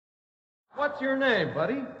What's your name,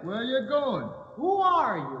 buddy? Where you going? Who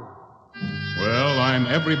are you? Well, I'm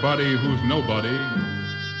everybody who's nobody.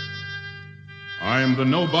 I'm the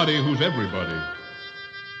nobody who's everybody.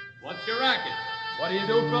 What's your racket? What do you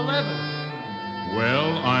do for a living?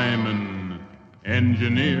 Well, I'm an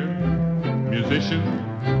engineer, musician,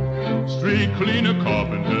 street cleaner,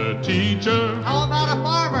 carpenter, teacher. How about a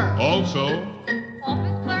farmer? Also,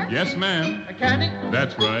 Office clerk? yes, ma'am. Mechanic?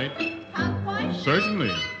 That's right. Housewife?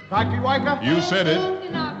 Certainly. Factory worker? You said it.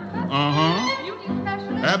 Stenographer? Uh-huh. Beauty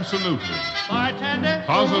specialist? Absolutely. Bartender?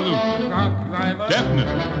 Absolutely. Truck driver?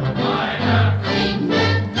 Definitely.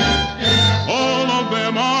 All of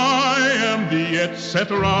them I am the et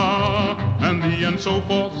cetera and the and so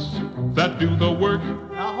forths that do the work.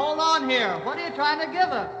 Now hold on here. What are you trying to give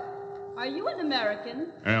us? Are you an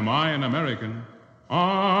American? Am I an American?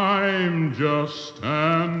 I'm just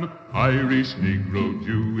an Irish, Negro,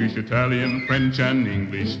 Jewish, Italian, French and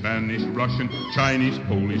English, Spanish, Russian, Chinese,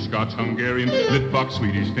 Polish, Scots, Hungarian, Litvak,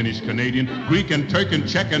 Swedish, Finnish, Canadian, Greek and Turk and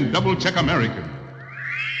Czech and double Czech American.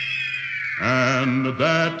 And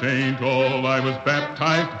that ain't all. I was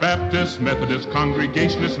baptized, Baptist, Methodist,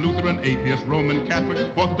 Congregationalist, Lutheran, Atheist, Roman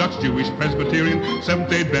Catholic, Orthodox, Jewish, Presbyterian,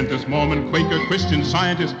 Seventh-day Adventist, Mormon, Quaker, Christian,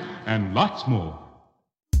 Scientist, and lots more.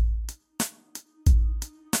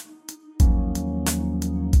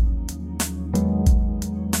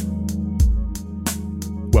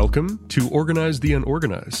 Welcome to Organize the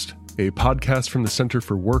Unorganized, a podcast from the Center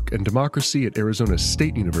for Work and Democracy at Arizona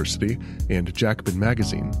State University and Jacobin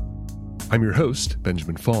Magazine. I'm your host,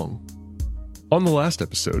 Benjamin Fong. On the last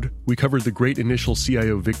episode, we covered the great initial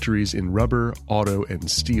CIO victories in rubber, auto, and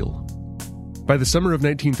steel. By the summer of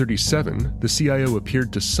 1937, the CIO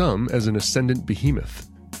appeared to some as an ascendant behemoth,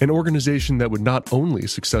 an organization that would not only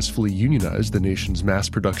successfully unionize the nation's mass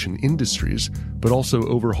production industries, but also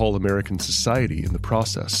overhaul American society in the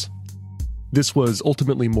process. This was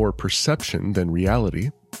ultimately more perception than reality.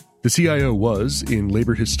 The CIO was, in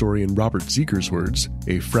labor historian Robert Zeger's words,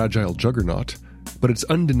 a fragile juggernaut, but it's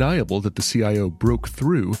undeniable that the CIO broke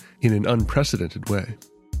through in an unprecedented way.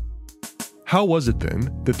 How was it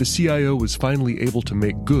then that the CIO was finally able to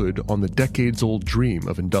make good on the decades-old dream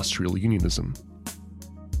of industrial unionism?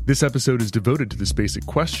 This episode is devoted to this basic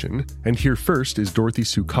question, and here first is Dorothy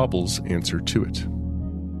Sue Cobble's answer to it.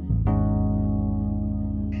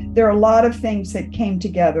 There are a lot of things that came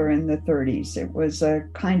together in the 30s. It was a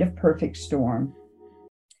kind of perfect storm.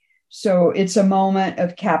 So it's a moment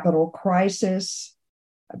of capital crisis.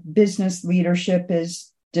 Business leadership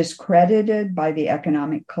is discredited by the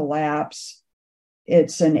economic collapse.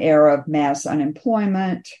 It's an era of mass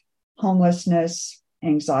unemployment, homelessness,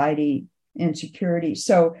 anxiety, insecurity.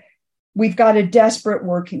 So we've got a desperate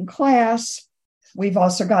working class. We've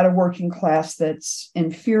also got a working class that's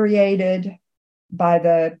infuriated by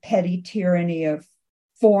the petty tyranny of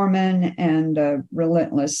foremen and the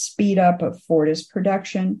relentless speed up of Fordist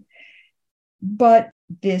production. But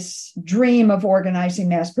this dream of organizing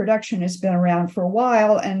mass production has been around for a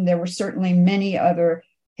while, and there were certainly many other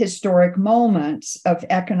historic moments of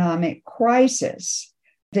economic crisis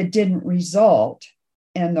that didn't result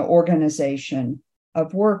in the organization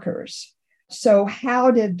of workers. So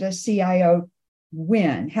how did the CIO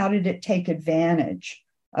win? How did it take advantage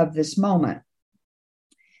of this moment?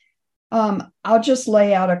 I'll just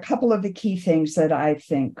lay out a couple of the key things that I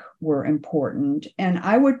think were important. And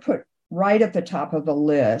I would put right at the top of the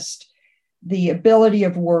list the ability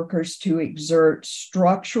of workers to exert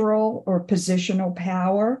structural or positional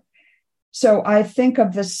power. So I think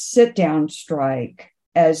of the sit-down strike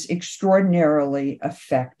as extraordinarily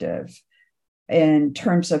effective in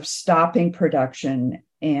terms of stopping production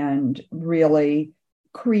and really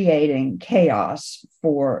creating chaos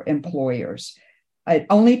for employers. It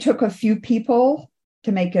only took a few people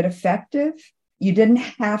to make it effective. You didn't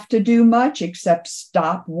have to do much except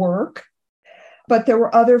stop work, but there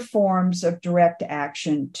were other forms of direct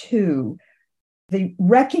action too. The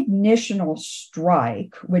recognitional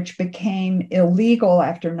strike, which became illegal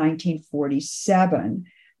after 1947,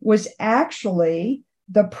 was actually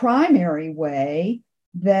the primary way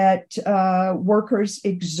that workers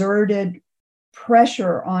exerted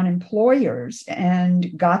pressure on employers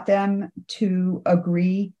and got them to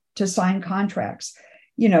agree to sign contracts.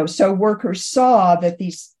 So workers saw that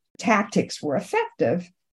these tactics were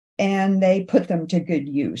effective and they put them to good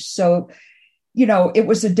use. So it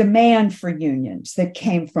was a demand for unions that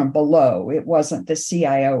came from below. It wasn't the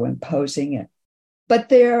CIO imposing it. But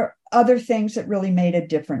there are other things that really made a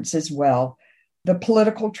difference as well. The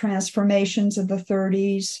political transformations of the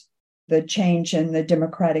 30s, the change in the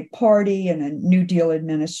Democratic Party and a New Deal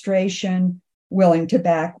administration willing to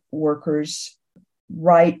back workers'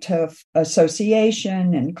 right to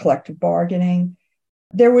association and collective bargaining.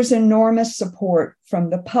 There was enormous support from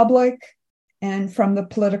the public and from the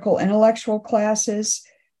political intellectual classes.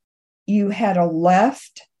 You had a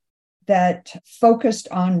left that focused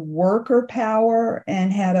on worker power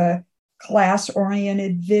and had a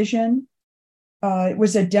class-oriented vision. It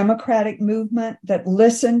was a democratic movement that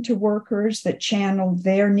listened to workers, that channeled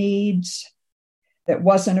their needs, that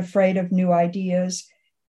wasn't afraid of new ideas.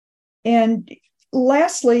 And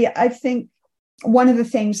lastly, I think one of the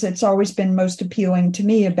things that's always been most appealing to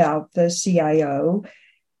me about the CIO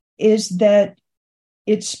is that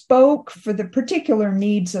it spoke for the particular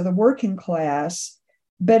needs of the working class,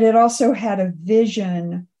 but it also had a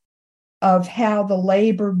vision of how the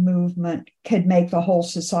labor movement could make the whole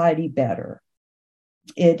society better.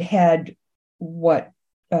 It had what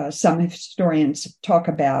some historians talk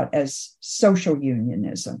about as social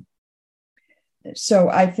unionism. So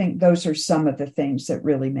I think those are some of the things that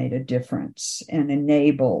really made a difference and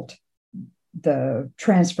enabled the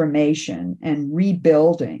transformation and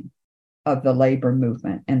rebuilding of the labor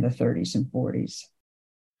movement in the 30s and 40s.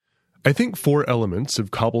 I think 4 elements of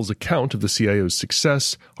Cobble's account of the CIO's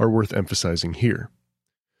success are worth emphasizing here.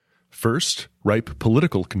 First, ripe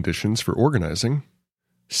political conditions for organizing.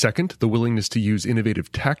 Second, the willingness to use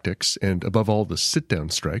innovative tactics and, above all, the sit-down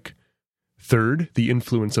strike. Third, the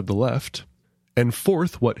influence of the left. And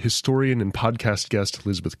fourth, what historian and podcast guest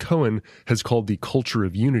Elizabeth Cohen has called the culture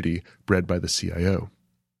of unity bred by the CIO.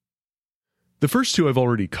 The first 2 I've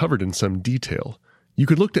already covered in some detail. You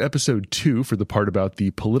could look to episode 2 for the part about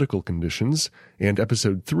the political conditions, and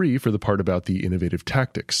episode 3 for the part about the innovative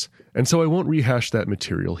tactics, and so I won't rehash that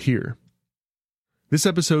material here. This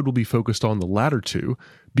episode will be focused on the latter 2,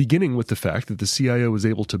 beginning with the fact that the CIO was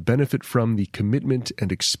able to benefit from the commitment and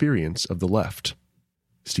experience of the left.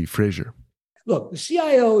 Steve Frazier. Look, the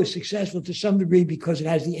CIO is successful to some degree because it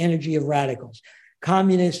has the energy of radicals.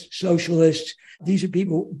 Communists, socialists, these are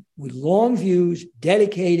people with long views,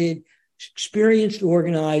 dedicated, experienced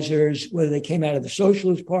organizers, whether they came out of the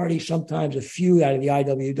Socialist Party, sometimes a few out of the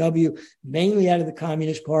IWW, mainly out of the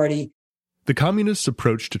Communist Party. The communists'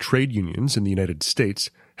 approach to trade unions in the United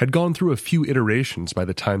States had gone through a few iterations by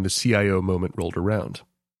the time the CIO moment rolled around.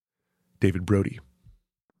 David Brody.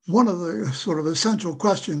 One of the sort of essential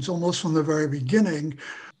questions almost from the very beginning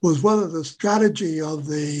was whether the strategy of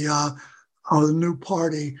the new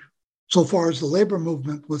party, so far as the labor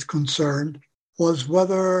movement was concerned, was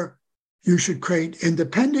whether you should create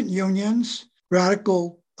independent unions,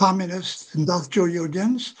 radical communist industrial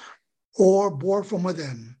unions, or bore from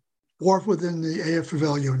within the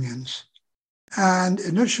AFL unions. And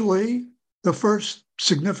initially, the first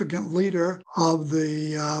significant leader of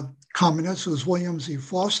the communists was William Z.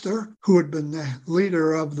 Foster, who had been the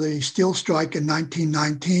leader of the steel strike in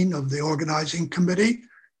 1919 of the organizing committee.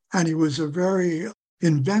 And he was a very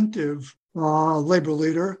inventive labor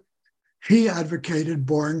leader. He advocated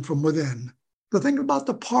boring from within. The thing about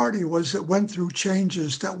the party was it went through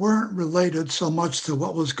changes that weren't related so much to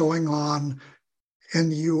what was going on in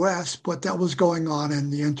the US, but that was going on in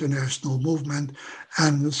the international movement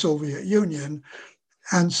and the Soviet Union.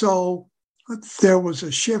 And so there was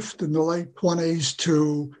a shift in the late 20s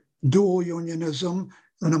to dual unionism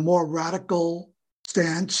and a more radical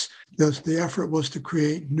stance. The effort was to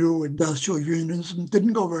create new industrial unionism.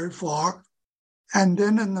 Didn't go very far. And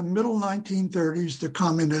then in the middle 1930s, the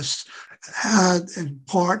communists had, in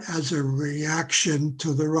part as a reaction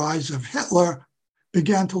to the rise of Hitler,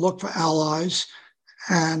 began to look for allies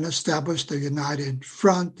and established a united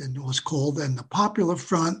front, and it was called then the Popular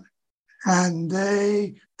Front. And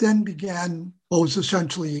they then began what was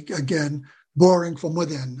essentially, again, boring from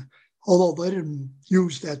within, although they didn't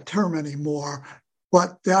use that term anymore.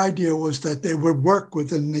 But the idea was that they would work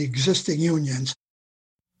within the existing unions.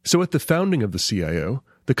 So at the founding of the CIO,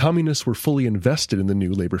 the communists were fully invested in the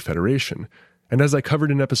new Labor Federation, and as I covered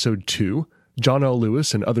in episode 2, John L.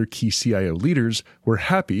 Lewis and other key CIO leaders were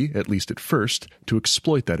happy, at least at first, to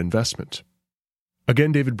exploit that investment.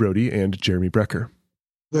 Again, David Brody and Jeremy Brecker.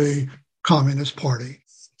 The Communist Party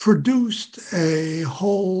produced a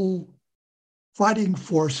whole fighting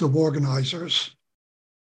force of organizers.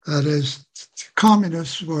 That is,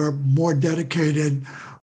 communists were more dedicated,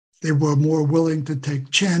 they were more willing to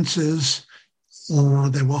take chances,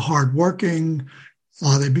 they were hardworking,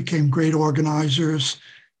 they became great organizers.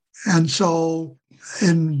 And so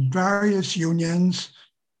in various unions,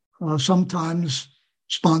 sometimes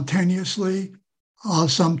spontaneously,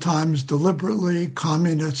 sometimes deliberately,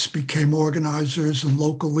 communists became organizers and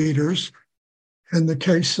local leaders. In the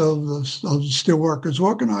case of the Steelworkers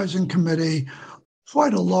Organizing Committee,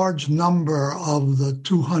 quite a large number of the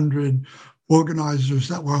 200 organizers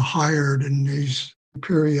that were hired in these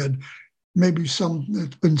period. Maybe it's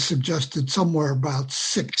been suggested somewhere about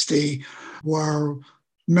 60 were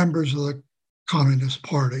members of the Communist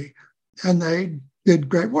Party, and they did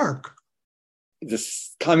great work. The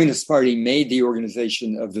Communist Party made the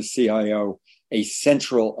organization of the CIO a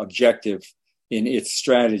central objective in its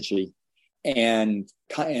strategy. And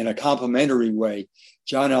in a complementary way,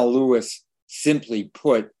 John L. Lewis simply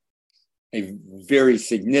put a very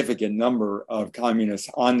significant number of communists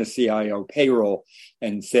on the CIO payroll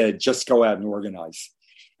and said, just go out and organize.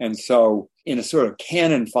 And so in a sort of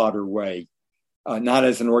cannon fodder way, not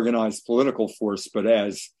as an organized political force, but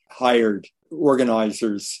as hired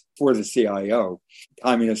organizers for the CIO,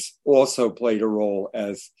 communists also played a role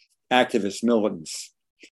as activist militants.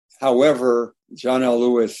 However, John L.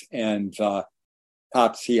 Lewis and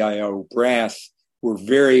top CIO brass were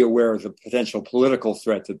very aware of the potential political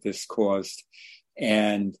threat that this caused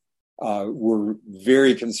and were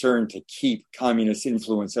very concerned to keep communist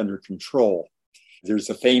influence under control. There's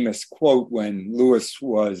a famous quote when Lewis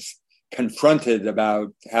was confronted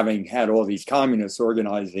about having had all these communists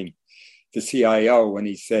organizing the CIO, when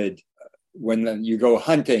he said, when you go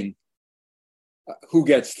hunting, who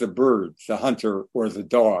gets the bird, the hunter or the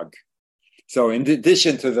dog? So in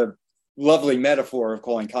addition to the lovely metaphor of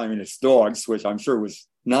calling communists dogs, which I'm sure was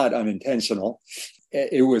not unintentional,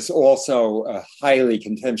 it was also a highly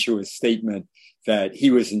contemptuous statement that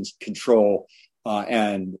he was in control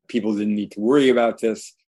and people didn't need to worry about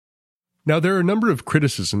this. Now, there are a number of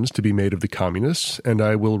criticisms to be made of the communists, and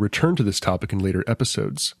I will return to this topic in later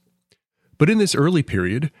episodes. But in this early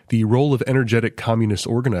period, the role of energetic communist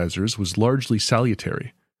organizers was largely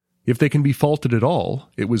salutary. If they can be faulted at all,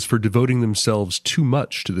 it was for devoting themselves too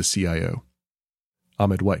much to the CIO.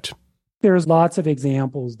 Ahmed White. There's lots of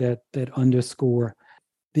examples that underscore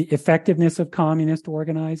the effectiveness of communist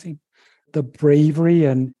organizing, the bravery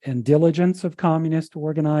and diligence of communist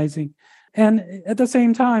organizing. And at the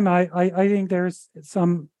same time, I think there's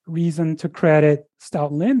some reason to credit Stout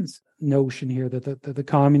and Lynn's notion here that the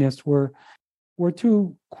communists were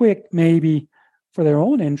too quick, maybe for their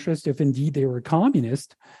own interest, if indeed they were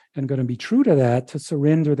communist and going to be true to that, to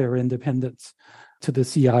surrender their independence to the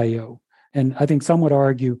CIO. And I think some would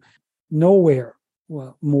argue nowhere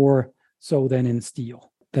more so than in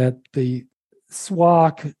steel, that the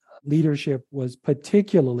SWAC leadership was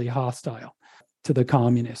particularly hostile to the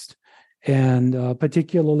communists and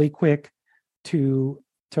particularly quick to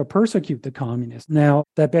persecute the communists. Now,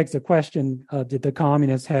 that begs the question, did the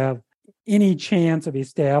communists have any chance of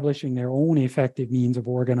establishing their own effective means of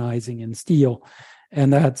organizing in steel?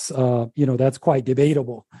 And that's quite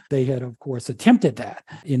debatable. They had, of course, attempted that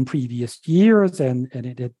in previous years, and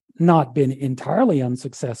it had not been entirely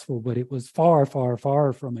unsuccessful, but it was far, far,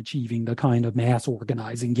 far from achieving the kind of mass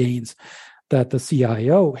organizing gains that the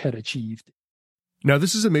CIO had achieved. Now,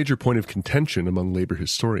 this is a major point of contention among labor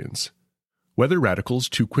historians. Whether radicals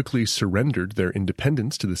too quickly surrendered their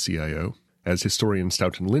independence to the CIO, as historian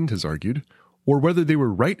Stoughton Lind has argued, or whether they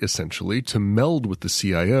were right, essentially, to meld with the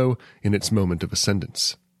CIO in its moment of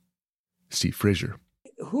ascendance. Steve Frazier.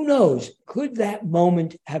 Who knows? Could that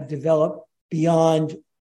moment have developed beyond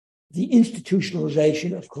the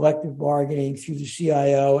institutionalization of collective bargaining through the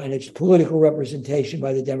CIO and its political representation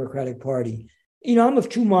by the Democratic Party? I'm of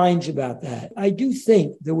two minds about that. I do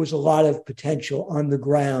think there was a lot of potential on the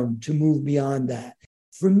ground to move beyond that.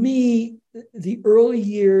 For me, the early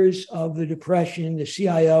years of the Depression, the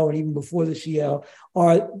CIO, and even before the CIO,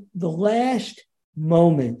 are the last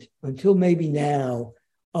moment, until maybe now,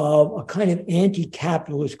 of a kind of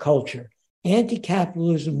anti-capitalist culture.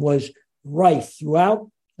 Anti-capitalism was rife throughout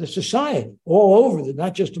the society, all over,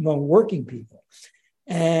 not just among working people.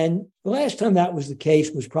 And the last time that was the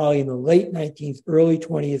case was probably in the late 19th, early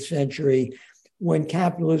 20th century, when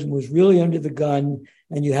capitalism was really under the gun,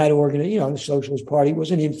 and you had to organize, the Socialist Party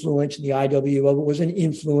was an influence, and the IWO was an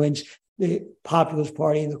influence, the Populist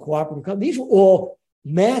Party and the Cooperative Company. These were all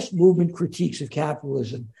mass movement critiques of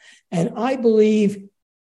capitalism. And I believe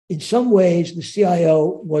in some ways the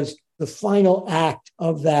CIO was the final act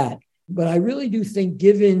of that. But I really do think,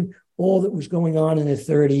 given all that was going on in the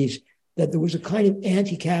 30s, that there was a kind of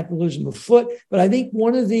anti-capitalism afoot. But I think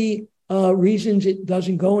one of the reasons it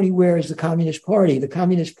doesn't go anywhere is the Communist Party. The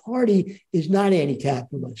Communist Party is not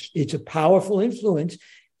anti-capitalist. It's a powerful influence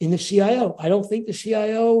in the CIO. I don't think the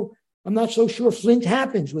CIO, I'm not so sure Flint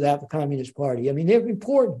happens without the Communist Party. I mean, they're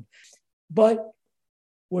important. But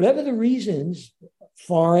whatever the reasons,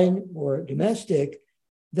 foreign or domestic,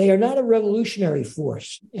 they are not a revolutionary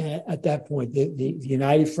force at that point. The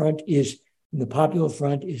United Front the Popular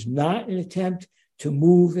Front is not an attempt to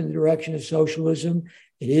move in the direction of socialism.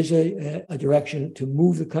 It is a direction to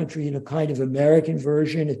move the country in a kind of American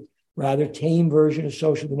version, a rather tame version of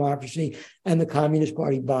social democracy, and the Communist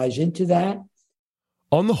Party buys into that.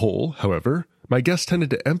 On the whole, however, my guest tended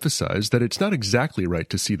to emphasize that it's not exactly right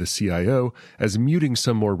to see the CIO as muting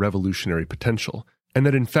some more revolutionary potential, and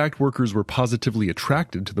that in fact workers were positively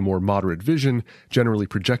attracted to the more moderate vision generally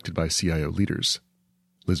projected by CIO leaders.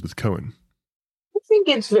 Elizabeth Cohen. I think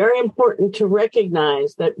it's very important to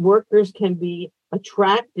recognize that workers can be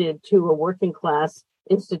attracted to a working class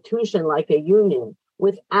institution like a union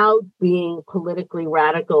without being politically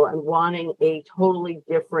radical and wanting a totally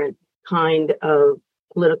different kind of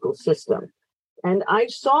political system. And I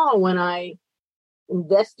saw when I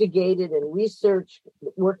investigated and researched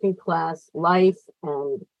working class life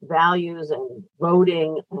and values and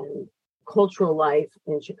voting and cultural life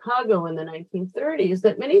in Chicago in the 1930s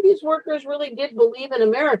that many of these workers really did believe in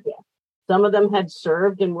America. Some of them had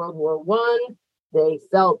served in World War I. They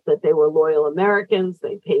felt that they were loyal Americans.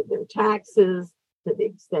 They paid their taxes to the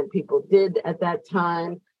extent people did at that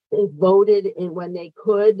time. They voted in when they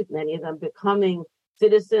could, many of them becoming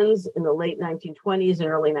citizens in the late 1920s and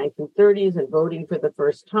early 1930s and voting for the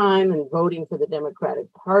first time and voting for the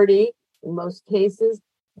Democratic Party in most cases.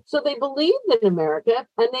 So they believed in America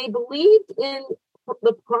and they believed in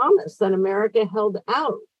the promise that America held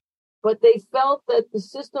out, but they felt that the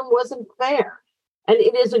system wasn't fair. And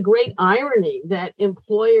it is a great irony that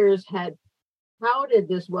employers had touted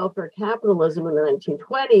this welfare capitalism in the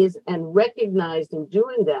 1920s and recognized in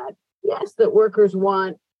doing that, yes, that workers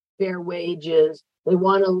want fair wages, they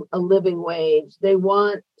want a living wage, they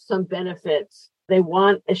want some benefits, they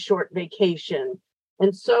want a short vacation.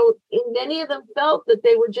 And so many of them felt that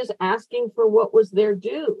they were just asking for what was their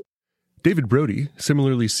due. David Brody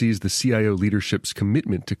similarly sees the CIO leadership's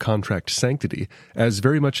commitment to contract sanctity as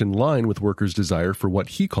very much in line with workers' desire for what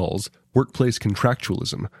he calls workplace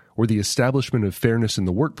contractualism, or the establishment of fairness in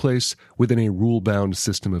the workplace within a rule-bound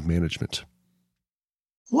system of management.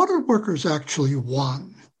 What do workers actually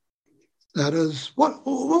want? That is, what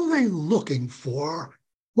are they looking for?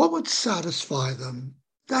 What would satisfy them?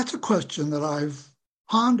 That's a question that I've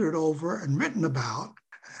pondered over and written about.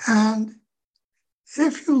 And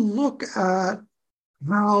if you look at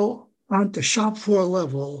how, on the shop floor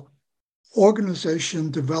level, organization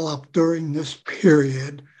developed during this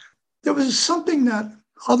period, there was something that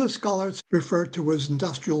other scholars refer to as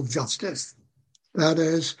industrial justice. That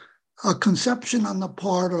is, a conception on the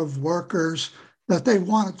part of workers that they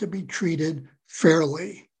wanted to be treated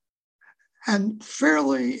fairly. And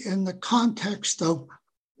fairly in the context of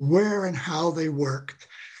where and how they worked.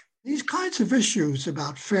 These kinds of issues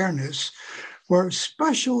about fairness were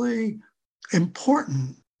especially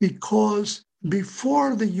important because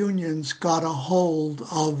before the unions got a hold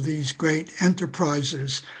of these great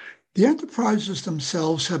enterprises, the enterprises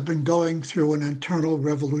themselves have been going through an internal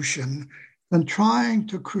revolution and trying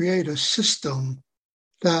to create a system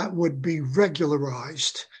that would be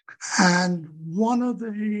regularized. And one of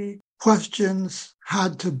the questions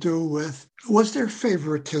had to do with, was there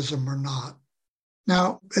favoritism or not?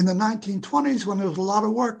 Now, in the 1920s, when there was a lot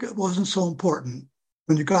of work, it wasn't so important.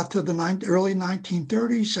 When you got to the early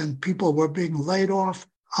 1930s and people were being laid off,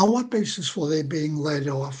 on what basis were they being laid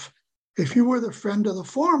off? If you were the friend of the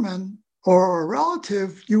foreman or a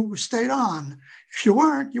relative, you stayed on. If you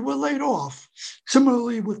weren't, you were laid off.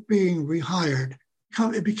 Similarly with being rehired.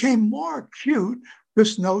 It became more acute,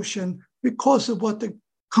 this notion, because of what the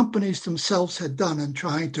companies themselves had done in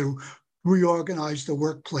trying to reorganize the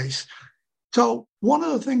workplace. So one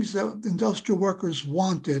of the things that industrial workers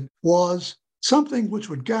wanted was something which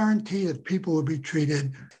would guarantee that people would be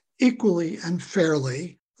treated equally and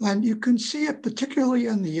fairly. And you can see it particularly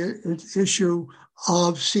in the issue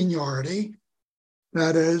of seniority.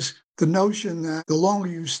 That is, the notion that the longer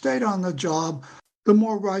you stayed on the job, the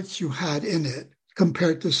more rights you had in it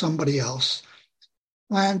compared to somebody else.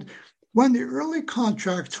 And when the early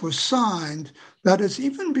contracts were signed, that is,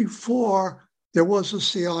 even before there was a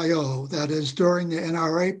CIO, that is, during the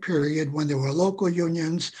NRA period when there were local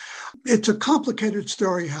unions, it's a complicated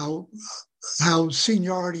story how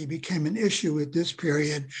seniority became an issue at this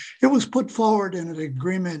period. It was put forward in an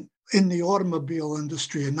agreement in the automobile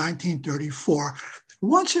industry in 1934.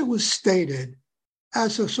 Once it was stated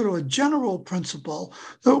as a sort of a general principle,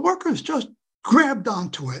 the workers just grabbed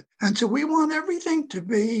onto it and said, we want everything to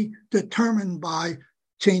be determined by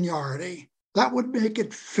seniority. That would make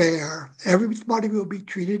it fair. Everybody will be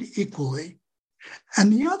treated equally.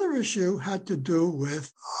 And the other issue had to do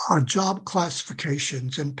with our job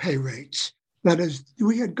classifications and pay rates. That is,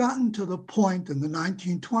 we had gotten to the point in the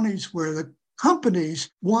 1920s where the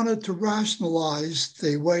companies wanted to rationalize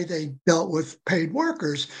the way they dealt with paid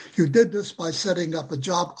workers. You did this by setting up a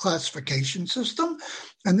job classification system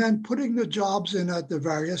and then putting the jobs in at the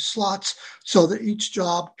various slots so that each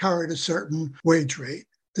job carried a certain wage rate.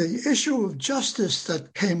 The issue of justice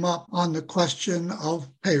that came up on the question of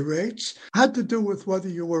pay rates had to do with whether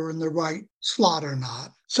you were in the right slot or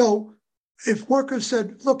not. So if workers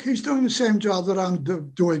said, look, he's doing the same job that I'm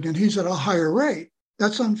doing and he's at a higher rate,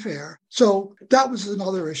 that's unfair. So that was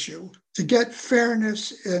another issue, to get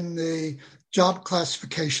fairness in the job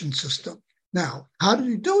classification system. Now, how did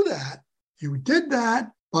you do that? You did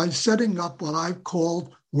that by setting up what I've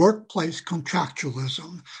called workplace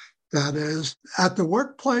contractualism. That is, at the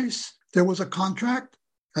workplace, there was a contract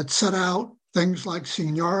that set out things like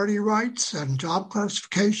seniority rights and job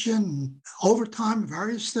classification, and overtime,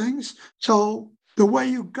 various things. So the way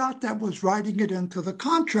you got that was writing it into the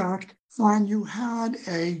contract, and you had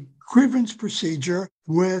a grievance procedure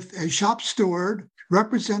with a shop steward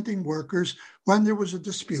representing workers when there was a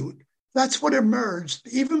dispute. That's what emerged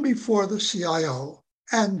even before the CIO.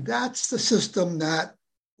 And that's the system that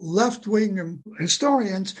left-wing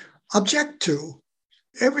historians object to.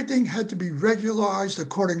 Everything had to be regularized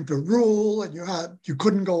according to rule, and you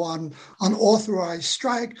couldn't go on unauthorized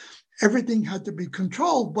strike. Everything had to be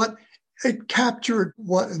controlled, but it captured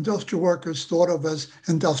what industrial workers thought of as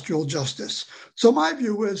industrial justice. So my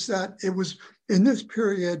view is that it was, in this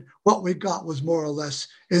period, what we got was more or less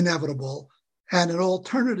inevitable. And an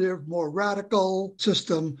alternative, more radical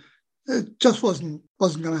system, it just wasn't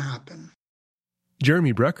going to happen.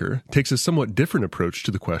 Jeremy Brecker takes a somewhat different approach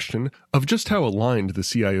to the question of just how aligned the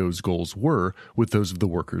CIO's goals were with those of the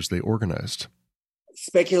workers they organized.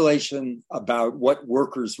 Speculation about what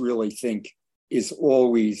workers really think is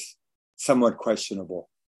always somewhat questionable.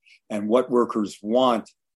 And what workers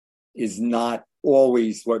want is not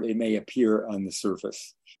always what it may appear on the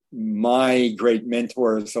surface. My great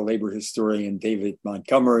mentor as a labor historian, David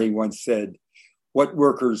Montgomery, once said, what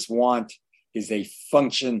workers want is a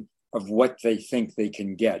function of what they think they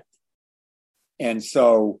can get. And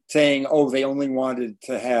so saying, they only wanted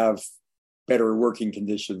to have better working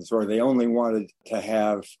conditions, or they only wanted to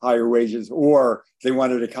have higher wages, or they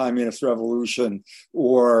wanted a communist revolution,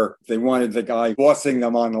 or they wanted the guy bossing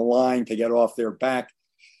them on the line to get off their back.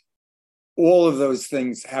 All of those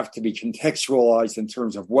things have to be contextualized in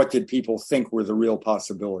terms of what did people think were the real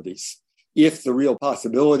possibilities. If the real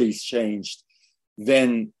possibilities changed,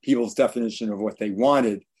 then people's definition of what they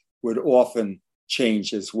wanted would often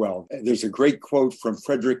change as well. There's a great quote from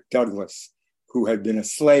Frederick Douglass, who had been a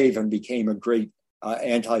slave and became a great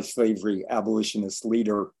anti-slavery abolitionist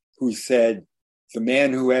leader, who said, the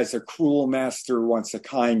man who has a cruel master wants a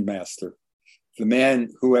kind master. The man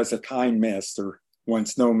who has a kind master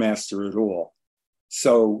wants no master at all.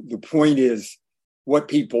 So the point is, what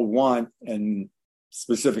people want, and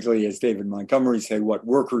specifically, as David Montgomery said, what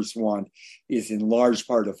workers want, is in large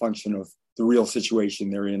part a function of the real situation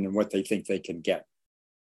they're in and what they think they can get.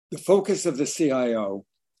 The focus of the CIO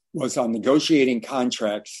was on negotiating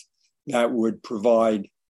contracts that would provide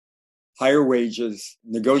higher wages,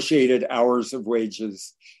 negotiated hours of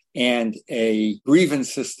wages, and a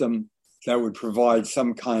grievance system that would provide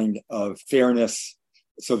some kind of fairness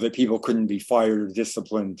so that people couldn't be fired or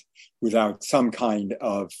disciplined without some kind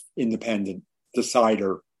of independent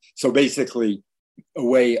decider. So basically, a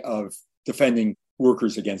way of defending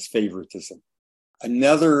workers against favoritism.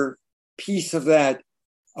 Another piece of that,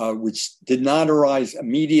 which did not arise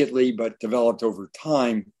immediately but developed over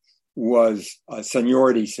time, was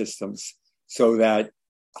seniority systems, so that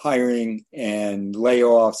hiring and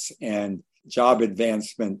layoffs and job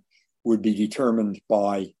advancement would be determined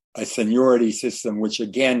by a seniority system, which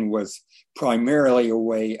again was primarily a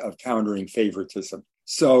way of countering favoritism.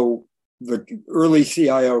 So the early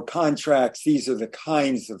CIO contracts, these are the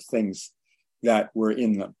kinds of things that were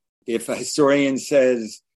in them. If a historian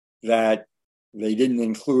says that they didn't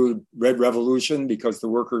include Red Revolution because the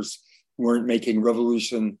workers weren't making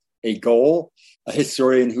revolution a goal, a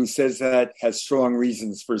historian who says that has strong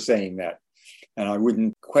reasons for saying that. And I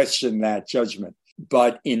wouldn't question that judgment.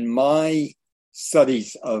 But in my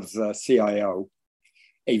studies of the CIO,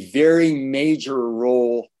 a very major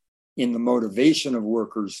role in the motivation of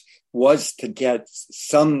workers was to get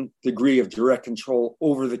some degree of direct control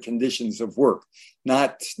over the conditions of work,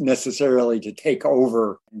 not necessarily to take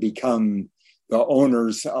over and become the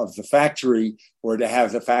owners of the factory or to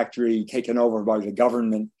have the factory taken over by the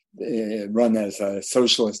government, run as a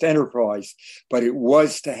socialist enterprise, but it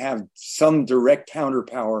was to have some direct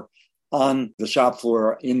counterpower on the shop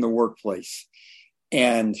floor in the workplace.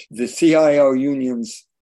 And the CIO unions,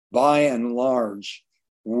 by and large,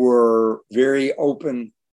 were very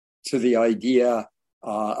open to the idea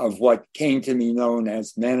of what came to be known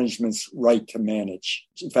as management's right to manage.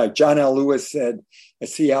 In fact, John L. Lewis said a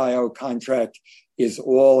CIO contract is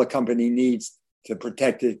all a company needs to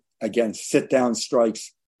protect it against sit-down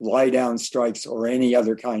strikes, lie-down strikes, or any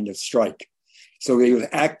other kind of strike. So he was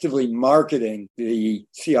actively marketing the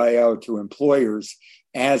CIO to employers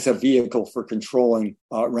as a vehicle for controlling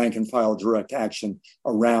rank and file direct action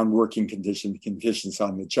around working conditions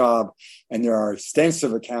on the job. And there are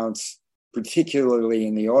extensive accounts, particularly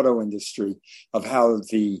in the auto industry, of how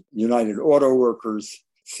the United Auto Workers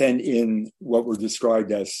sent in what were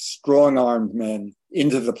described as strong-armed men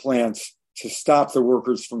into the plants to stop the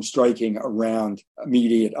workers from striking around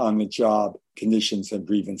immediate on-the-job conditions and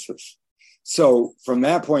grievances. So from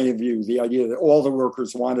that point of view, the idea that all the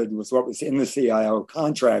workers wanted was what was in the CIO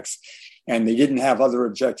contracts, and they didn't have other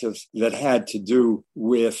objectives that had to do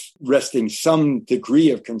with wresting some degree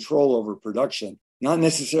of control over production, not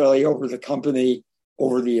necessarily over the company,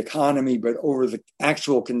 over the economy, but over the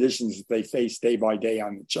actual conditions that they face day by day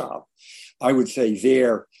on the job. I would say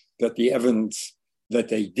there that the evidence that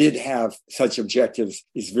they did have such objectives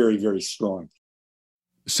is very, very strong.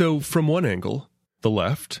 So from one angle, the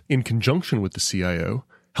left, in conjunction with the CIO,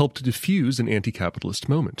 helped diffuse an anti-capitalist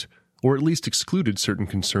moment, or at least excluded certain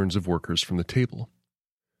concerns of workers from the table.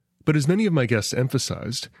 But as many of my guests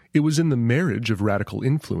emphasized, it was in the marriage of radical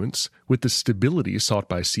influence with the stability sought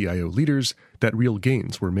by CIO leaders that real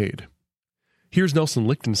gains were made. Here's Nelson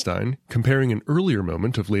Lichtenstein comparing an earlier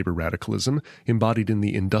moment of labor radicalism embodied in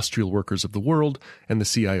the industrial workers of the world and the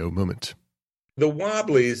CIO moment. The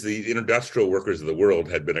Wobblies, the industrial workers of the world,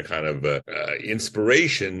 had been a kind of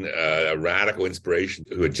inspiration, a radical inspiration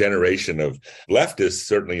to a generation of leftists,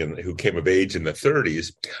 certainly who came of age in the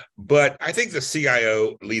 30s. But I think the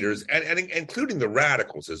CIO leaders, and including the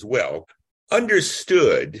radicals as well,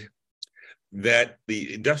 understood that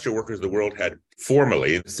the industrial workers of the world had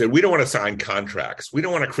formally said, we don't want to sign contracts. We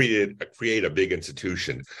don't want to create a big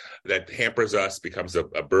institution that hampers us, becomes a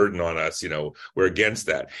burden on us. We're against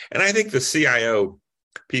that. And I think the CIO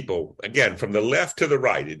people, again, from the left to the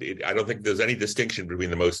right, I don't think there's any distinction between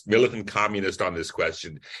the most militant communist on this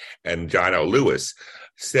question and John L. Lewis,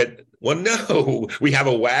 said, well, no, we have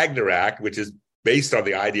a Wagner Act, which is based on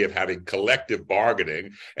the idea of having collective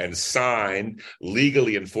bargaining and signed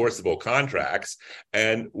legally enforceable contracts,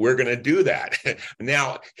 and we're going to do that.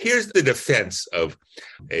 Now, here's the defense of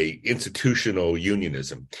a institutional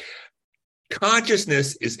unionism.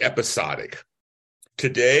 Consciousness is episodic.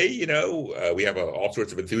 Today, we have all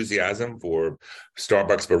sorts of enthusiasm for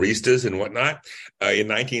Starbucks baristas and whatnot. In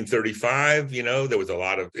 1935, there was a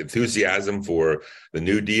lot of enthusiasm for the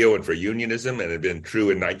New Deal and for unionism, and it had been true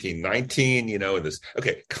in 1919,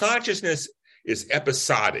 consciousness is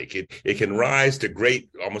episodic. It can rise to great,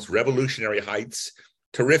 almost revolutionary heights,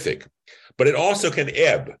 terrific, but it also can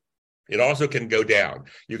ebb. It also can go down.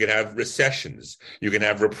 You can have recessions. You can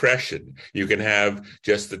have repression. You can have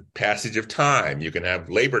just the passage of time. You can have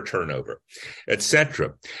labor turnover,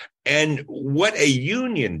 etc. And what a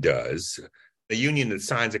union does, a union that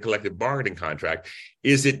signs a collective bargaining contract,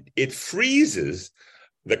 is it freezes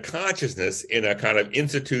the consciousness in a kind of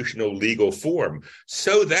institutional legal form,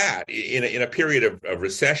 so that in a period of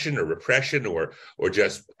recession or repression or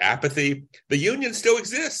just apathy, the union still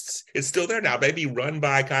exists. It's still there now, maybe run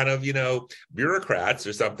by kind of, bureaucrats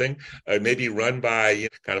or something, maybe run by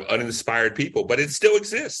kind of uninspired people, but it still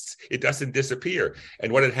exists. It doesn't disappear.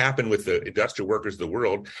 And what had happened with the industrial workers of the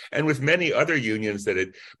world and with many other unions that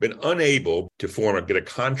had been unable to get a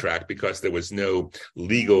contract because there was no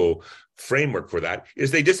legal framework for that,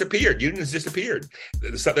 is they disappeared. Unions disappeared.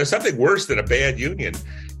 There's something worse than a bad union.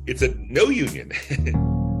 It's a no union.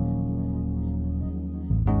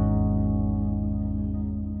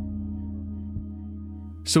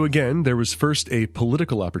 So again, there was first a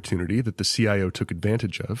political opportunity that the CIO took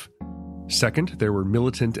advantage of. Second, there were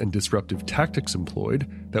militant and disruptive tactics employed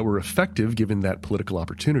that were effective given that political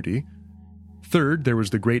opportunity. Third, there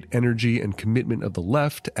was the great energy and commitment of the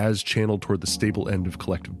left as channeled toward the stable end of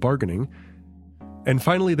collective bargaining. And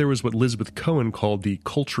finally, there was what Elizabeth Cohen called the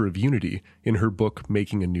culture of unity in her book,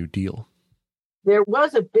 Making a New Deal. There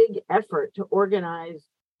was a big effort to organize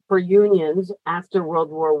for unions after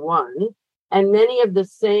World War I, and many of the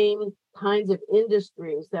same kinds of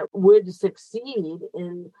industries that would succeed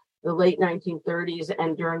in the late 1930s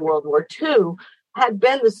and during World War II had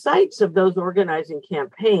been the sites of those organizing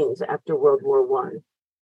campaigns after World War I.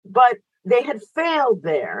 But they had failed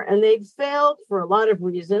there, and they'd failed for a lot of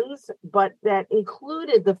reasons, but that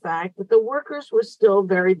included the fact that the workers were still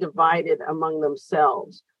very divided among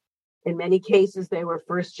themselves. In many cases, they were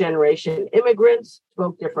first-generation immigrants,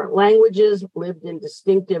 spoke different languages, lived in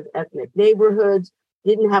distinctive ethnic neighborhoods,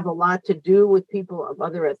 didn't have a lot to do with people of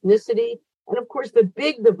other ethnicity. And of course, the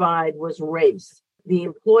big divide was race. The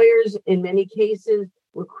employers, in many cases,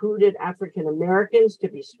 recruited African Americans to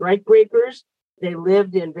be strikebreakers. They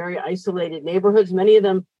lived in very isolated neighborhoods, many of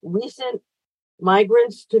them recent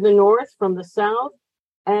migrants to the north from the south.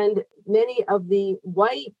 And many of the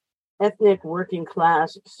white ethnic working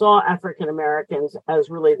class saw African Americans as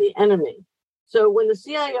really the enemy. So when the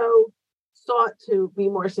CIO sought to be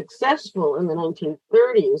more successful in the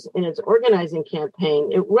 1930s in its organizing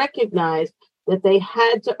campaign, it recognized that they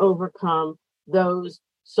had to overcome those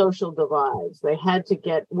social divides. They had to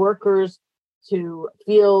get workers to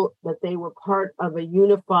feel that they were part of a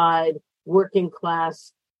unified working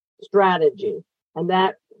class strategy. And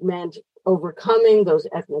that meant overcoming those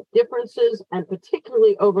ethnic differences and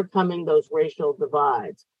particularly overcoming those racial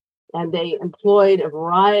divides. And they employed a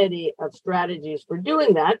variety of strategies for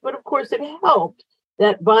doing that. But of course, it helped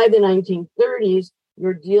that by the 1930s,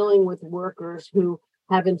 you're dealing with workers who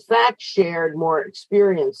have in fact shared more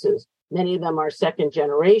experiences. Many of them are second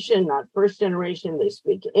generation, not first generation. They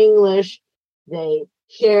speak English. They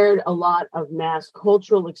shared a lot of mass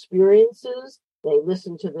cultural experiences. They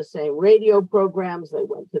listened to the same radio programs. They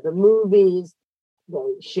went to the movies.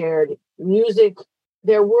 They shared music.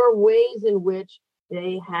 There were ways in which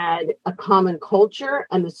they had a common culture,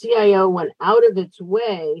 and the CIO went out of its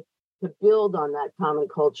way to build on that common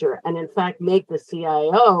culture and, in fact, make the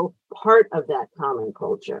CIO part of that common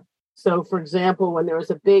culture. So, for example, when there was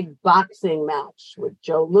a big boxing match with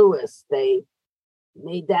Joe Louis, they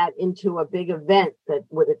made that into a big event that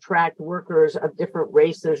would attract workers of different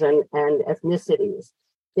races and ethnicities.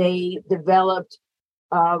 They developed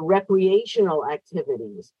recreational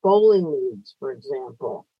activities, bowling leagues, for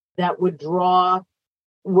example, that would draw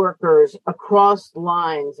workers across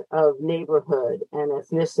lines of neighborhood and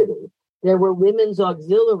ethnicity. There were women's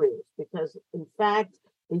auxiliaries because, in fact,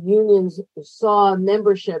 the unions saw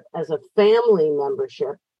membership as a family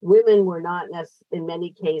membership. Women were not in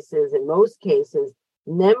most cases,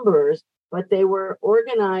 members, but they were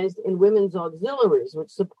organized in women's auxiliaries, which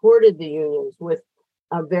supported the unions with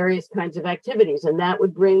various kinds of activities. And that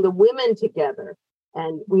would bring the women together.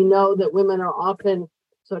 And we know that women are often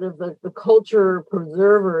sort of the culture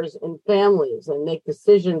preservers in families and make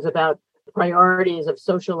decisions about priorities of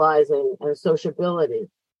socializing and sociability.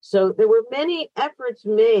 So there were many efforts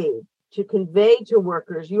made to convey to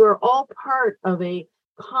workers, you are all part of a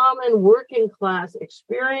common working class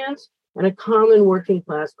experience and a common working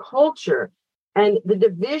class culture. And the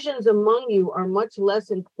divisions among you are much less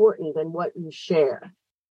important than what you share.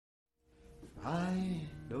 I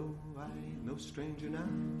know no stranger now.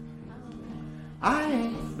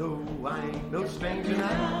 I know no stranger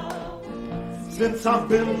now. Since I've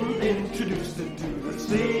been introduced to the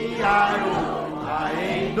CIO, I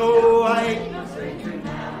ain't no stranger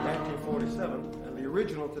now. 1947, and the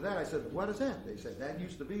original to that, I said, what is that? They said, that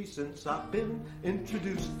used to be since I've been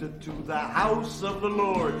introduced to the house of the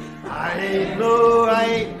Lord. I ain't no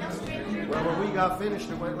stranger. Well, when we got finished,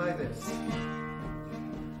 it went like this.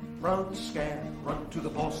 Run, scared, run to the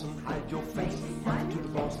boss and hide your face. Run to the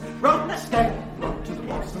boss. Run, scared, run to the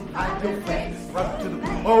boss and hide your face. Run to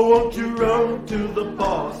the oh, won't you run to the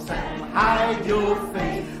boss and hide your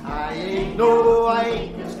face? I ain't no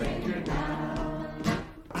stranger now.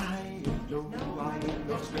 I ain't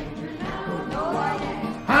no stranger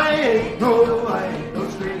now. I ain't no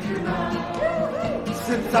stranger now.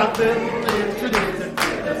 Since I've been introduced to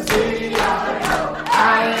the CIO,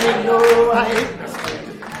 I ain't no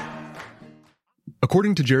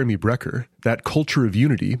According to Jeremy Brecker, that culture of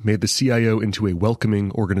unity made the CIO into a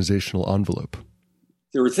welcoming organizational envelope.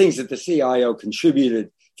 There were things that the CIO contributed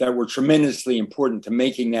that were tremendously important to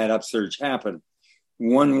making that upsurge happen.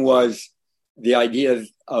 One was the idea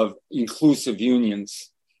of inclusive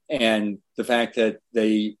unions and the fact that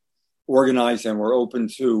they organized and were open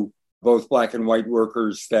to both Black and white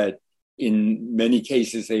workers, that in many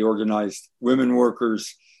cases they organized women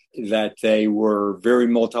workers, that they were very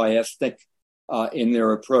multi-ethnic in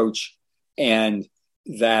their approach, and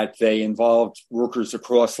that they involved workers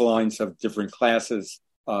across lines of different classes,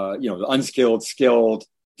 the unskilled, skilled,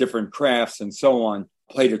 different crafts, and so on,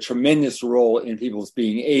 played a tremendous role in people's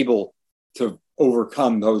being able to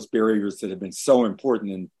overcome those barriers that have been so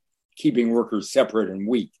important in keeping workers separate and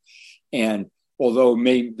weak. And although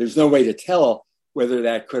there's no way to tell whether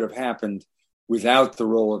that could have happened without the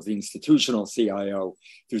role of the institutional CIO,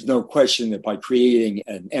 there's no question that by creating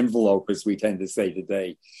an envelope, as we tend to say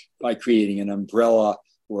today, by creating an umbrella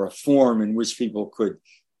or a form in which people could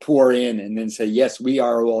pour in and then say, yes, we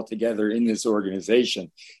are all together in this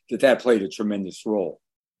organization, that played a tremendous role.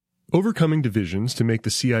 Overcoming divisions to make the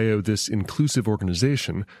CIO this inclusive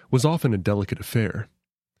organization was often a delicate affair.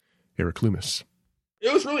 Eric Loomis.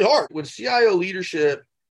 It was really hard when CIO leadership,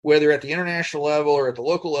 whether at the international level or at the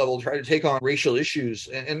local level, tried to take on racial issues.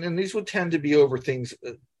 And these would tend to be over things,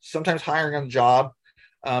 sometimes hiring on the job,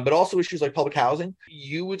 but also issues like public housing.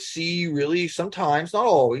 You would see really sometimes, not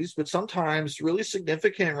always, but sometimes really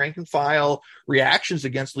significant rank and file reactions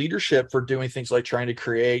against leadership for doing things like trying to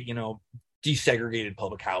create, desegregated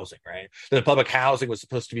public housing, right? The public housing was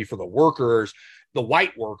supposed to be for the workers, the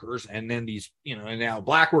white workers, and then these, and now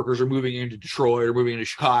black workers are moving into Detroit or moving into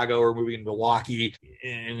Chicago or moving into Milwaukee,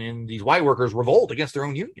 and then these white workers revolt against their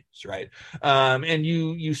own unions, right? And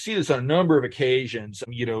you see this on a number of occasions,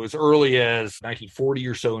 as early as 1940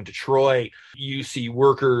 or so in Detroit. You see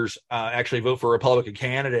workers actually vote for Republican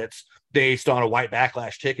candidates based on a white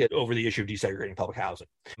backlash ticket over the issue of desegregating public housing.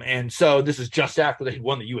 And so this is just after they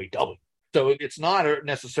won the UAW. So it's not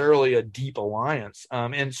necessarily a deep alliance.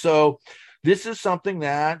 And so this is something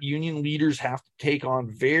that union leaders have to take on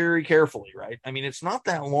very carefully, right? I mean, it's not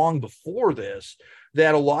that long before this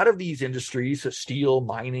that a lot of these industries, steel,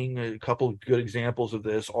 mining, a couple of good examples of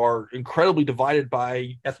this, are incredibly divided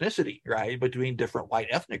by ethnicity, right? Between different white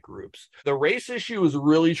ethnic groups. The race issue is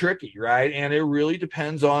really tricky, right? And it really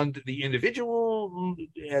depends on the individual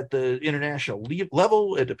at the international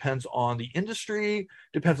level. It depends on the industry,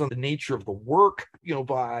 depends on the nature of the work.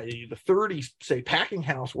 By the 30s, say, packing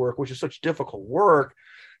house work, which is such difficult work,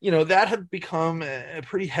 that had become a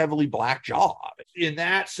pretty heavily black job. In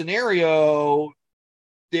that scenario,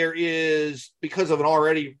 there is, because of an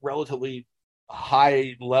already relatively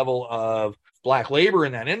high level of black labor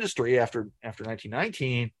in that industry after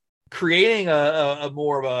 1919, creating a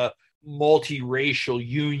more of a multiracial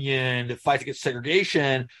union that fights against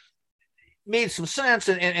segregation made some sense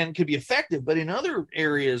and could be effective. But in other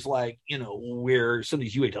areas, like, where some of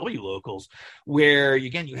these UAW locals, where,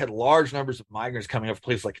 again, you had large numbers of migrants coming up from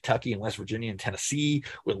places like Kentucky and West Virginia and Tennessee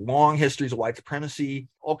with long histories of white supremacy.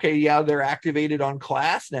 Okay, yeah, they're activated on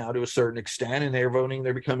class now to a certain extent, and they're voting,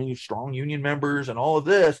 they're becoming strong union members and all of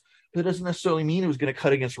this. But it doesn't necessarily mean it was going to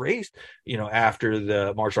cut against race. After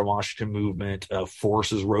the March on Washington movement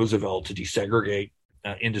forces Roosevelt to desegregate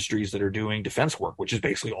industries that are doing defense work, which is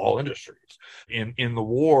basically all industries in the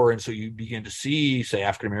war. And so you begin to see, say,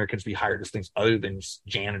 African Americans be hired as things other than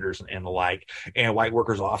janitors and the like. And white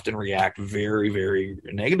workers often react very, very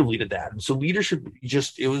negatively to that. And so leadership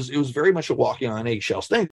it was very much a walking on eggshells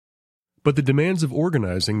thing. But the demands of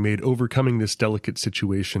organizing made overcoming this delicate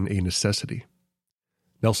situation a necessity.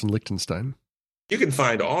 Nelson Lichtenstein. You can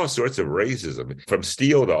find all sorts of racism, from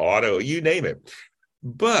steel to auto, you name it.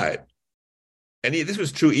 But this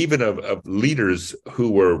was true even of leaders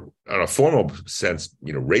who were, on a formal sense,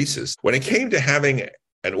 racist. When it came to having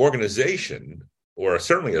an organization or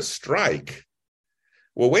certainly a strike,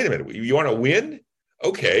 well, wait a minute, you want to win?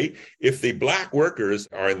 Okay, if the black workers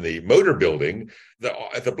are in the motor building,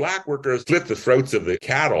 if the black workers slit the throats of the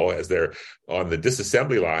cattle as they're on the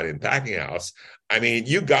disassembly line in packing house,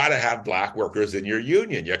 you got to have black workers in your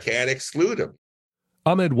union. You can't exclude them.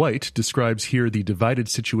 Ahmed White describes here the divided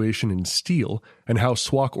situation in steel and how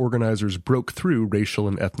SWAC organizers broke through racial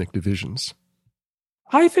and ethnic divisions.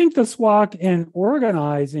 I think the SWAC in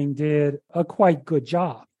organizing did a quite good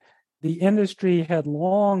job. The industry had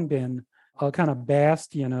long been a kind of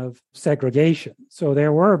bastion of segregation. So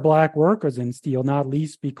there were black workers in steel, not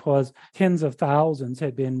least because tens of thousands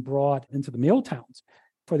had been brought into the mill towns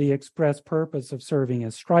for the express purpose of serving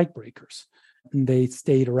as strikebreakers. And they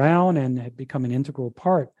stayed around and had become an integral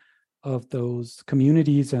part of those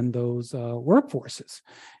communities and those workforces.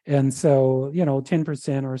 And so,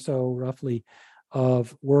 10% or so roughly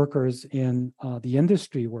of workers in the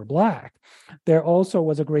industry were black. There also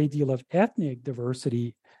was a great deal of ethnic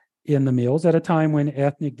diversity in the mills at a time when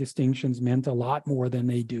ethnic distinctions meant a lot more than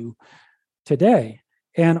they do today.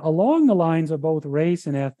 And along the lines of both race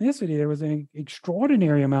and ethnicity, there was an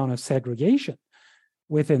extraordinary amount of segregation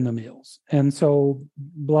within the mills. And so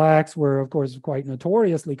blacks were, of course, quite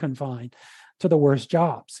notoriously confined to the worst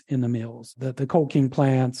jobs in the mills, the coking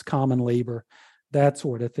plants, common labor, that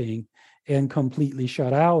sort of thing, and completely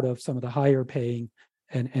shut out of some of the higher paying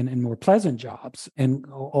and more pleasant jobs, and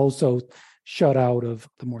also shut out of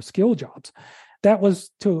the more skilled jobs. That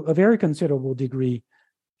was, to a very considerable degree,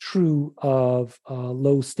 true of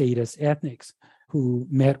low status ethnics who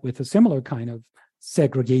met with a similar kind of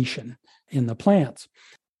segregation in the plants.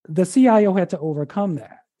 The CIO had to overcome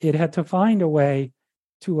that. It had to find a way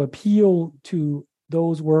to appeal to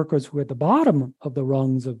those workers who are at the bottom of the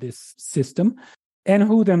rungs of this system, and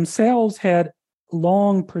who themselves had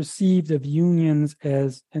long perceived of unions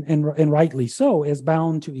as, and rightly so, as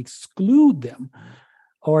bound to exclude them,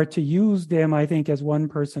 or to use them, I think, as one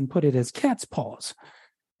person put it, as cat's paws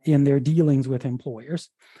in their dealings with employers.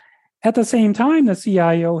 At the same time, the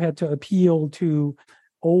CIO had to appeal to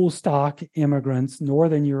old stock immigrants,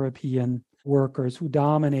 Northern European workers who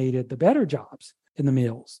dominated the better jobs in the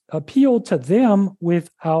mills, appealed to them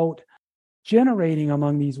without generating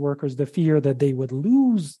among these workers the fear that they would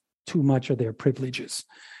lose too much of their privileges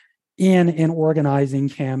in an organizing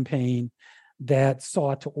campaign that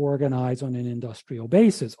sought to organize on an industrial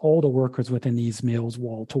basis, all the workers within these mills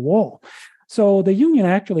wall to wall. So the union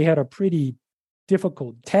actually had a pretty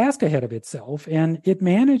difficult task ahead of itself, and it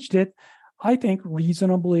managed it, I think,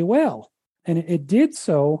 reasonably well. And it did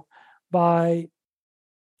so by,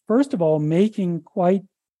 first of all, making quite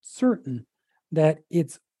certain that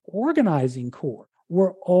its organizing core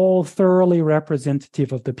were all thoroughly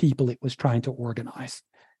representative of the people it was trying to organize.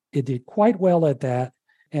 It did quite well at that,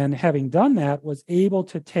 and having done that, was able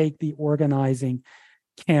to take the organizing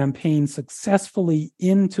campaign successfully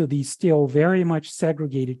into these still very much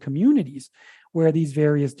segregated communities where these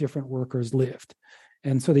various different workers lived.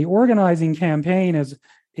 And so the organizing campaign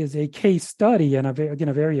is a case study, and a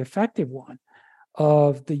very effective one,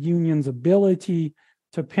 of the union's ability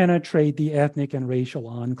to penetrate the ethnic and racial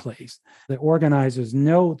enclaves. The organizers'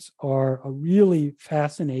 notes are a really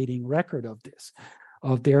fascinating record of this,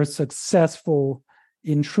 of their successful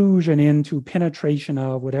intrusion into penetration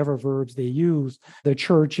of whatever verbs they use, the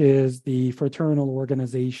churches, the fraternal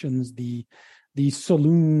organizations, the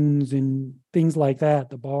saloons and things like that,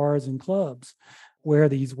 the bars and clubs where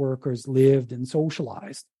these workers lived and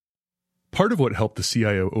socialized. Part of what helped the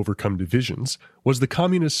CIO overcome divisions was the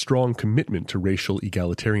communists' strong commitment to racial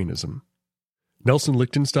egalitarianism. Nelson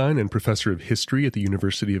Lichtenstein and professor of history at the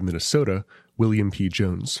University of Minnesota, William P.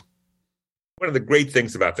 Jones. One of the great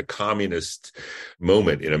things about the communist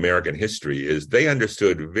moment in American history is they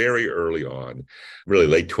understood very early on, really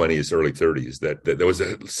late 20s, early 30s, that there was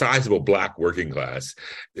a sizable black working class.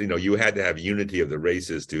 You had to have unity of the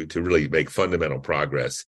races to really make fundamental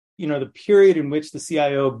progress. The period in which the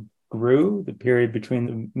CIO grew, the period between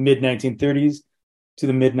the mid-1930s to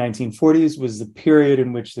the mid-1940s, was the period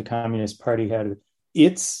in which the Communist Party had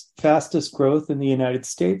its fastest growth in the United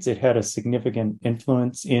States. It had a significant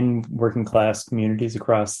influence in working class communities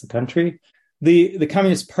across the country. The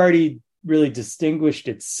Communist Party really distinguished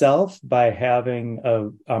itself by having,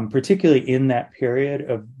 particularly in that period,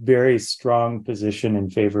 a very strong position in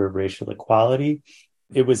favor of racial equality.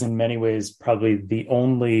 It was in many ways probably the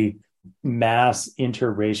only mass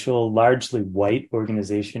interracial, largely white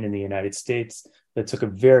organization in the United States that took a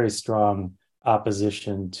very strong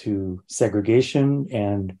opposition to segregation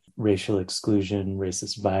and racial exclusion,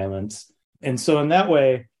 racist violence. And so in that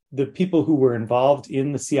way, the people who were involved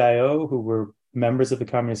in the CIO, who were members of the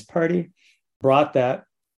Communist Party, brought that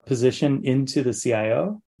position into the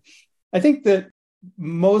CIO. I think that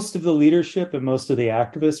most of the leadership and most of the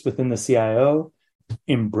activists within the CIO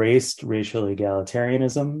embraced racial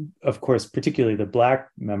egalitarianism, of course, particularly the Black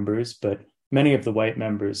members, but many of the white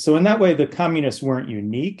members. So in that way, the communists weren't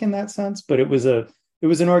unique in that sense, but it was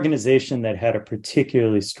an organization that had a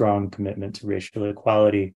particularly strong commitment to racial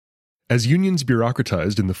equality. As unions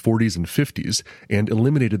bureaucratized in the 40s and 50s and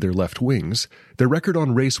eliminated their left wings, their record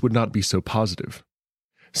on race would not be so positive.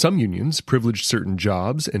 Some unions privileged certain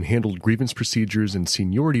jobs and handled grievance procedures and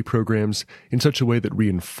seniority programs in such a way that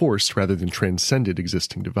reinforced rather than transcended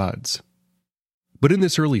existing divides. But in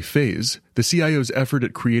this early phase, the CIO's effort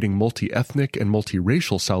at creating multi-ethnic and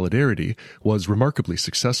multiracial solidarity was remarkably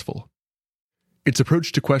successful. Its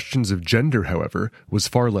approach to questions of gender, however, was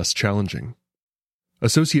far less challenging.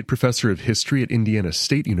 Associate Professor of History at Indiana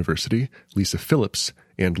State University, Lisa Phillips,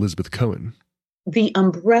 and Elizabeth Cohen. The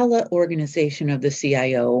umbrella organization of the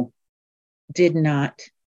CIO did not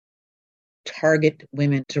target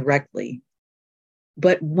women directly,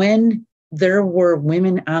 but when there were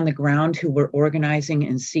women on the ground who were organizing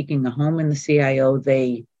and seeking a home in the CIO,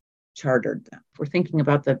 they chartered them. If we're thinking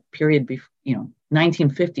about the period,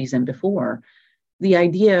 1950s and before, the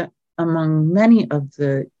idea among many of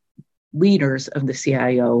the leaders of the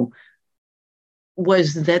CIO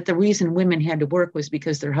was that the reason women had to work was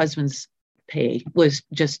because their husbands' pay was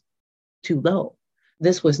just too low.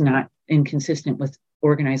 This was not inconsistent with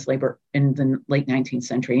organized labor in the late 19th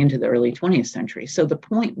century into the early 20th century. So the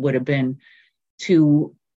point would have been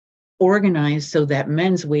to organize so that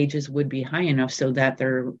men's wages would be high enough so that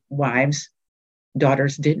their wives,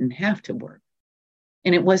 daughters didn't have to work.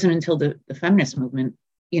 And it wasn't until the feminist movement,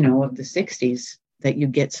 of the 60s that you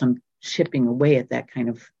get some chipping away at that kind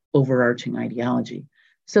of overarching ideology.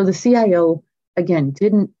 So the CIO, again,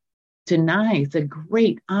 didn't deny the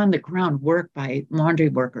great on-the-ground work by laundry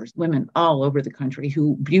workers, women all over the country,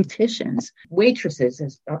 beauticians, waitresses,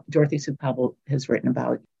 as Dorothy Supabel has written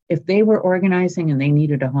about. If they were organizing and they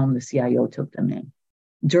needed a home, the CIO took them in.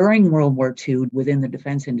 During World War II, within the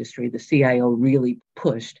defense industry, the CIO really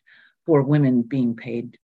pushed for women being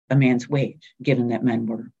paid a man's wage, given that men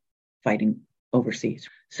were fighting overseas.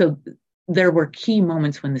 So there were key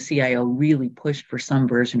moments when the CIO really pushed for some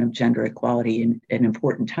version of gender equality in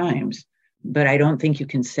important times. But I don't think you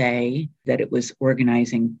can say that it was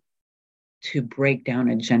organizing to break down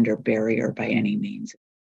a gender barrier by any means.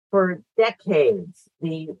 For decades,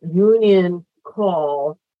 the union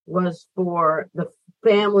call was for the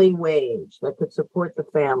family wage that could support the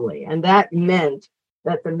family. And that meant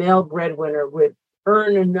that the male breadwinner would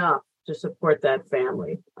earn enough to support that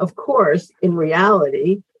family. Of course, in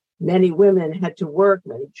reality, many women had to work,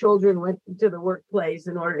 many children went to the workplace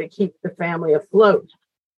in order to keep the family afloat.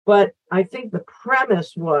 But I think the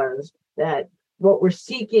premise was that what we're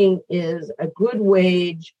seeking is a good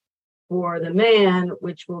wage for the man,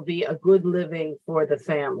 which will be a good living for the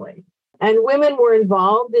family. And women were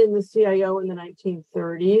involved in the CIO in the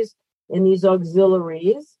 1930s in these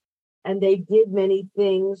auxiliaries, and they did many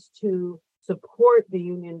things to support the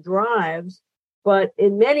union drives. But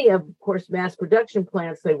in many of course, mass production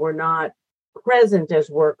plants, they were not present as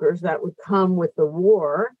workers. That would come with the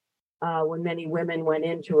war, when many women went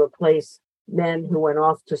in to replace men who went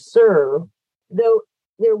off to serve. Though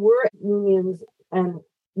there were unions and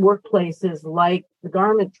workplaces like the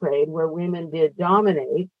garment trade where women did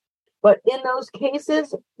dominate. But in those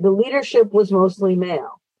cases, the leadership was mostly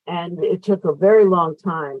male. And it took a very long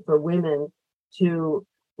time for women to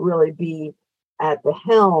really be at the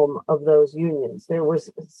helm of those unions. There was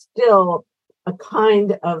still a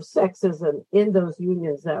kind of sexism in those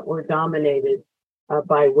unions that were dominated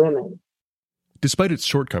by women. Despite its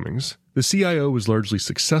shortcomings, the CIO was largely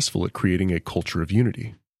successful at creating a culture of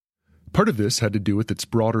unity. Part of this had to do with its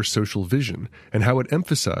broader social vision and how it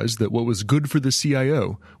emphasized that what was good for the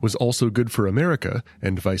CIO was also good for America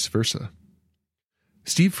and vice versa.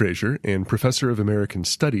 Steve Fraser and Professor of American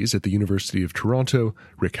Studies at the University of Toronto,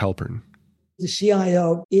 Rick Halpern. The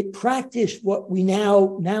CIO, it practiced what we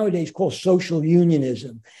nowadays call social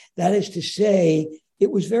unionism. That is to say,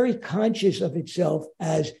 it was very conscious of itself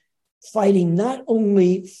as fighting not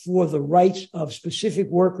only for the rights of specific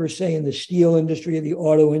workers, say in the steel industry, or the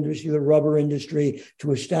auto industry, the rubber industry,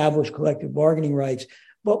 to establish collective bargaining rights,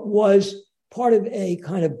 but was part of a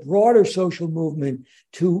kind of broader social movement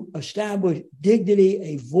to establish dignity,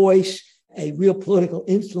 a voice, a real political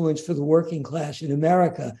influence for the working class in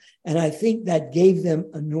America. And I think that gave them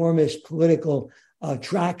enormous political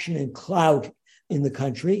traction and clout in the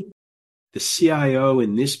country. The CIO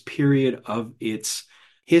in this period of its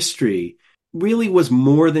history really was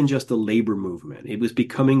more than just a labor movement. It was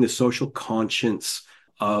becoming the social conscience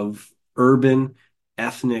of urban,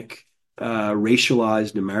 ethnic,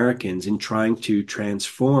 racialized Americans in trying to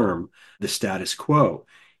transform the status quo.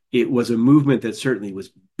 It was a movement that certainly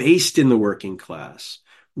was based in the working class,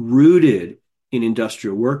 rooted in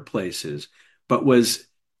industrial workplaces, but was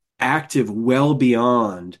active well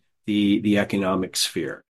beyond the economic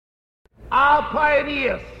sphere. Our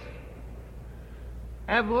pioneers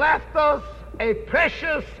have left us a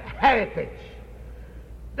precious heritage.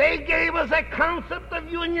 They gave us a concept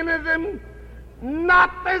of unionism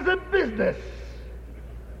not as a business,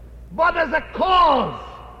 but as a cause,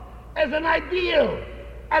 as an ideal,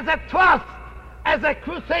 as a trust, as a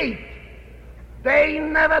crusade. They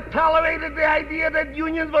never tolerated the idea that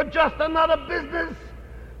unions were just another business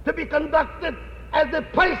to be conducted as the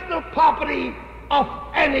personal property of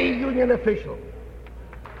any union official.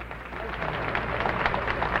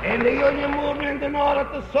 In the union movement, in order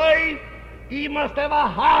to serve, he must have a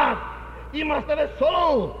heart, he must have a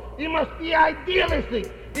soul, he must be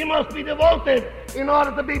idealistic, he must be devoted in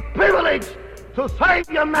order to be privileged to serve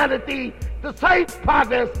humanity, to serve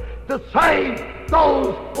progress, to serve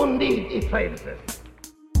those who need its services.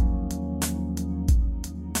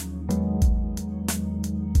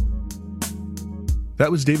 That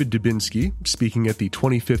was David Dubinsky speaking at the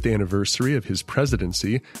 25th anniversary of his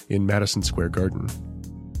presidency in Madison Square Garden.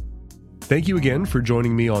 Thank you again for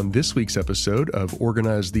joining me on this week's episode of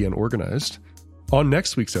Organize the Unorganized. On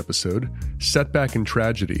next week's episode, Setback and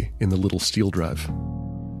Tragedy in the Little Steel Drive.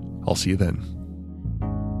 I'll see you then.